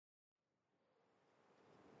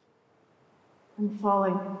I'm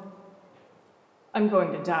falling. I'm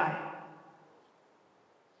going to die.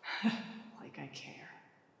 Like I care.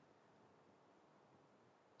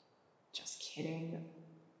 Just kidding.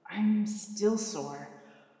 I'm still sore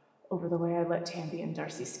over the way I let Tandy and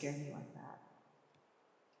Darcy scare me like that.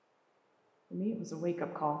 For me, it was a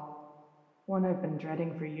wake-up call. One I've been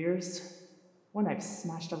dreading for years. One I've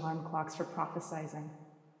smashed alarm clocks for prophesizing.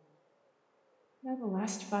 Now the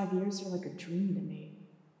last 5 years are like a dream to me.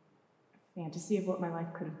 A fantasy of what my life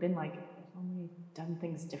could have been like if only I'd done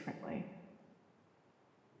things differently.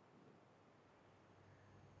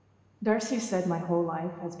 Darcy said my whole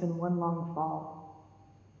life has been one long fall.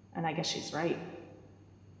 And I guess she's right.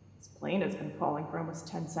 This plane has been falling for almost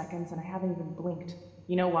 10 seconds and I haven't even blinked.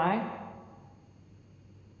 You know why?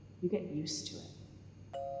 You get used to it.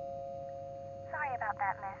 Sorry about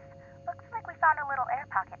that, miss. Looks like we found a little air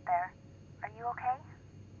pocket there. Are you okay?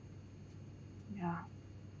 Yeah.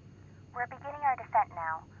 We're beginning our descent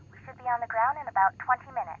now. We should be on the ground in about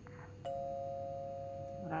 20 minutes.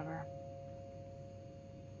 Whatever.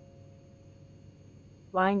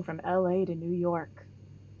 Flying from LA to New York.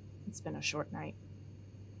 It's been a short night.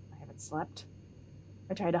 I haven't slept.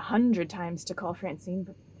 I tried 100 times to call Francine,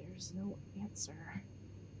 but there's no answer.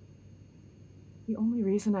 The only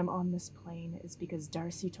reason I'm on this plane is because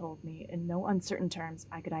Darcy told me in no uncertain terms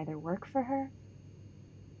I could either work for her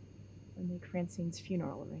or make Francine's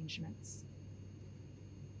funeral arrangements.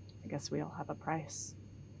 I guess we all have a price,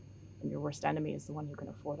 and your worst enemy is the one who can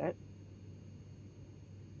afford it.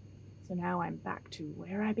 So now I'm back to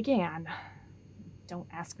where I began. Don't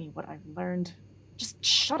ask me what I've learned. Just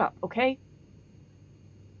shut up, okay?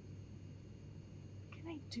 What can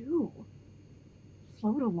I do?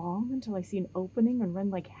 Float along until I see an opening and run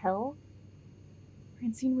like hell?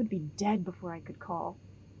 Francine would be dead before I could call.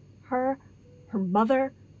 Her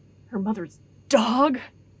mother, her mother's dog,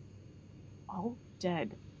 all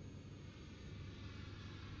dead.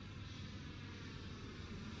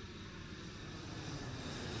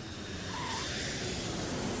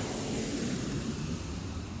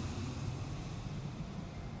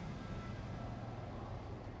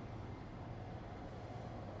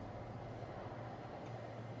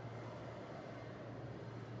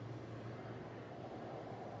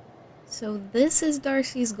 So this is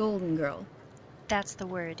Darcy's Golden Girl. That's the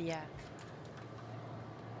word, yeah.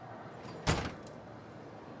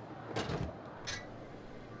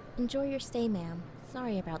 Enjoy your stay, ma'am.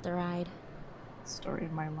 Sorry about the ride. Story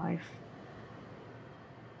of my life.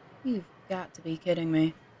 You've got to be kidding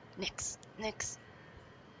me. Nix.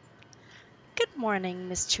 Good morning,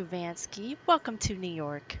 Miss Chuvansky. Welcome to New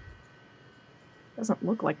York. Doesn't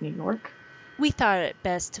look like New York. We thought it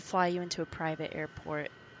best to fly you into a private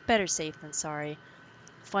airport. Better safe than sorry.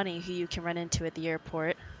 Funny who you can run into at the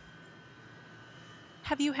airport.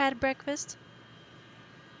 Have you had breakfast?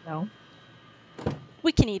 No.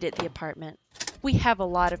 We can eat at the apartment. We have a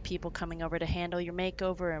lot of people coming over to handle your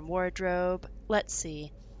makeover and wardrobe. Let's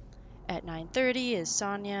see. At 9:30 is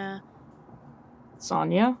Sonia.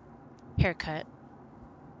 Sonia? Haircut.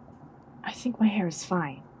 I think my hair is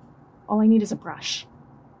fine. All I need is a brush.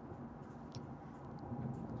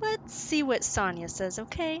 Let's see what Sonia says,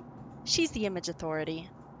 okay? She's the image authority.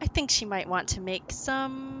 I think she might want to make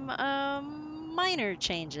some, minor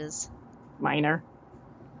changes. Minor?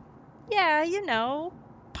 Yeah, you know,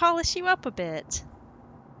 polish you up a bit.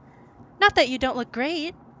 Not that you don't look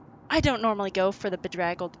great. I don't normally go for the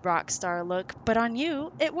bedraggled rock star look, but on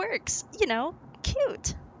you, it works. You know,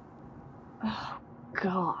 cute. Oh,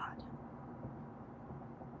 God.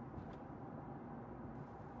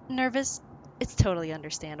 Nervous? It's totally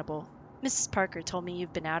understandable. Mrs. Parker told me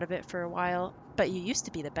you've been out of it for a while, but you used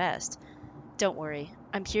to be the best. Don't worry,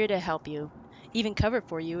 I'm here to help you, even cover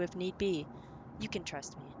for you if need be. You can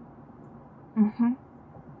trust me. Mm-hmm.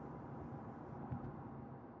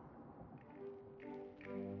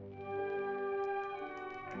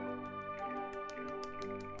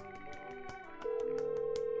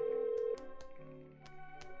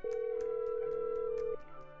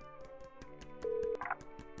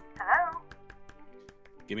 Hello?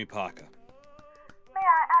 Give me Parker. May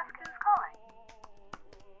I ask who's calling?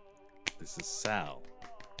 This is Sal.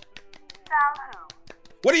 Sal who?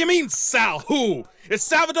 What do you mean, Sal? Who? It's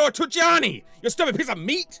Salvador Tucciani! You stupid piece of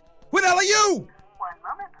meat! Who the hell are you? 1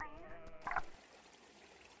 moment, please.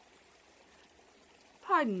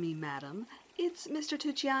 Pardon me, madam. It's Mr.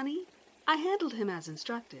 Tucciani. I handled him as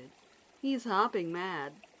instructed. He's hopping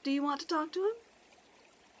mad. Do you want to talk to him?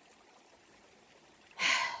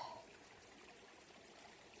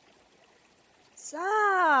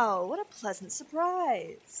 Sal, what a pleasant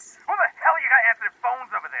surprise. Who the hell you got answering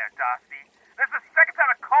phones over there, Darcy? This is the second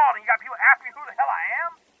time I called and you got people asking me who the hell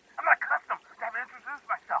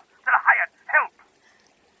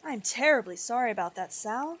I'm terribly sorry about that,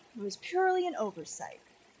 Sal. It was purely an oversight.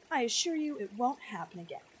 I assure you it won't happen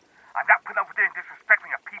again. I'm not putting up with any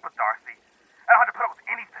disrespecting of people, Darcy. I don't have to put up with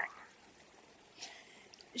anything.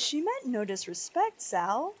 She meant no disrespect,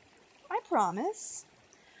 Sal. I promise.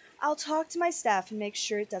 I'll talk to my staff and make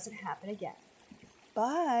sure it doesn't happen again.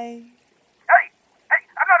 Bye. Hey,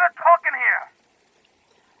 I'm not done talking here.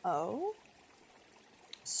 Oh?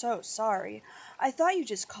 So sorry. I thought you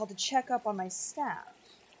just called to check up on my staff.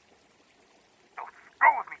 Don't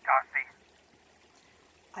screw with me, Darcy.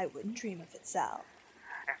 I wouldn't dream of it, Sal.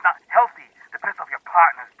 It's not healthy to piss off your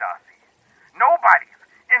partners, Darcy. Nobody's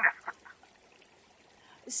in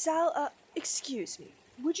this. Sal, excuse me.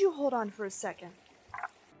 Would you hold on for a second?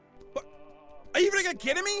 What? Are you really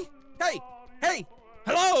kidding me? Hey,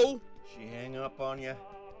 hello? She hang up on you?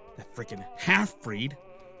 That freaking half-breed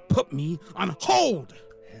put me on hold.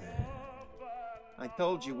 I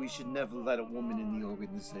told you we should never let a woman in the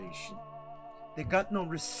organization. They got no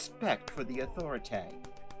respect for the authority.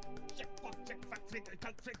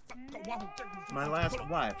 My last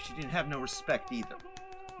wife, she didn't have no respect either.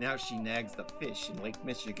 Now she nags the fish in Lake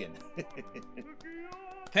Michigan.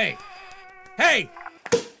 Hey!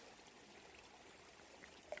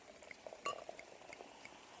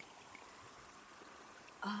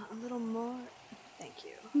 A little more. Thank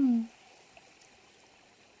you.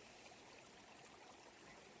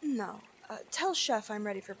 No. Tell Chef I'm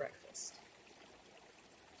ready for breakfast.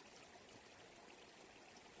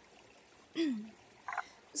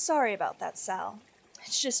 Sorry about that, Sal.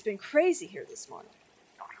 It's just been crazy here this morning.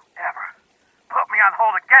 Don't you ever put me on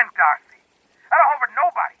hold again, Darcy. I don't hold for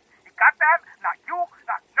nobody. You got that? Not you,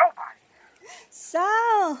 not nobody.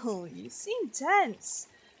 Sal, you seem tense.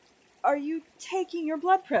 Are you taking your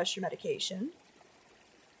blood pressure medication?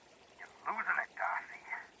 You're losing it, Darcy.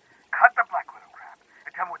 Cut the Black Widow crap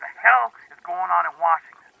and tell me what the hell is going on in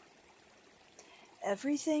Washington.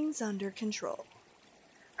 Everything's under control.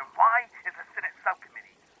 Then why is the Senate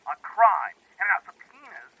subcommittee on crime handing out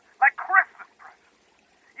subpoenas like Christmas presents?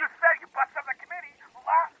 You said you busted up the committee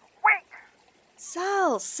last week.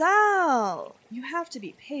 Sal, you have to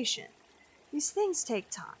be patient. These things take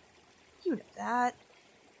time. You know that.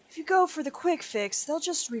 If you go for the quick fix, they'll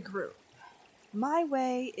just regroup. My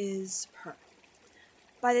way is permanent.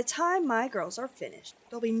 By the time my girls are finished,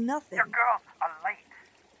 there'll be nothing. Your girls are late.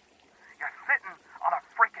 You're sitting on a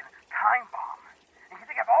freaking time bomb. And you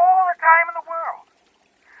think you have all the time in the world.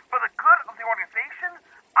 For the good of the organization,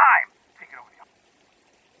 I'm taking over the office.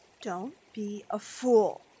 Don't be a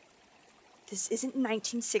fool. This isn't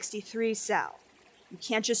 1963, Sal. You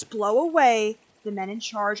can't just blow away the men in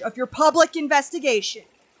charge of your public investigation.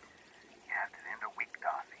 You have to end the week,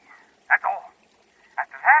 Darcy. That's all.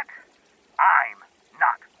 After that, I'm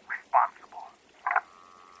not responsible.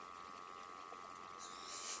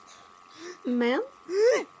 Ma'am?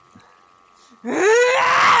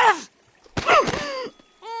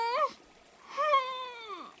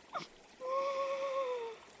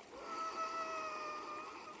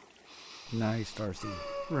 Nice, Darcy.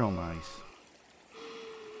 Real nice.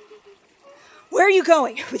 Where are you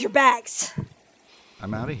going with your bags?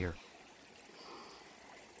 I'm out of here.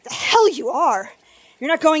 The hell you are! You're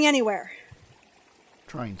not going anywhere.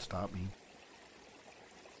 Try and stop me.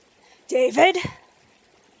 David?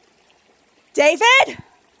 David?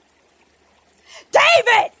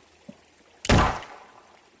 David!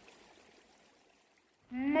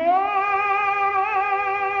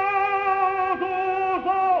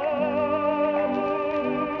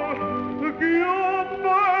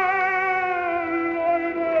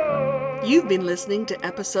 You've been listening to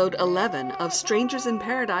episode 11 of Strangers in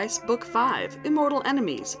Paradise, Book 5, Immortal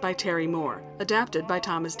Enemies by Terry Moore, adapted by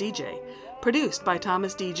Thomas DJ. Produced by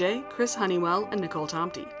Thomas DJ, Chris Honeywell, and Nicole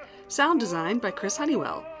Tomty. Sound designed by Chris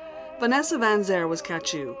Honeywell. Vanessa Van Zer was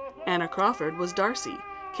Kachu. Anna Crawford was Darcy.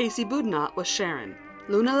 Casey Boudinot was Sharon.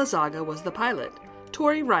 Luna Lazaga was the pilot.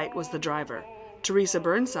 Tori Wright was the driver. Teresa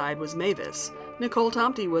Burnside was Mavis. Nicole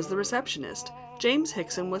Tomty was the receptionist. James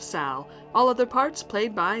Hickson was Sal, all other parts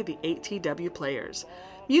played by the 8TW Players.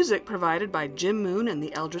 Music provided by Jim Moon and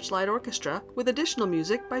the Eldritch Light Orchestra, with additional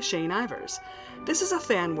music by Shane Ivers. This is a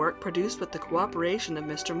fan work produced with the cooperation of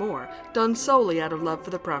Mr. Moore, done solely out of love for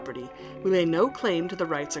the property. We lay no claim to the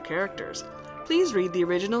rights or characters. Please read the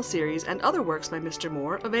original series and other works by Mr.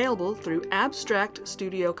 Moore available through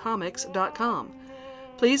abstractstudiocomics.com.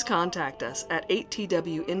 Please contact us at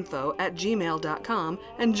 8twinfo@gmail.com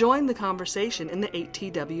and join the conversation in the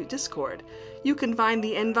 8TW Discord. You can find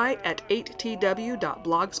the invite at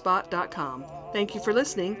 8tw.blogspot.com. Thank you for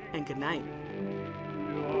listening, and good night.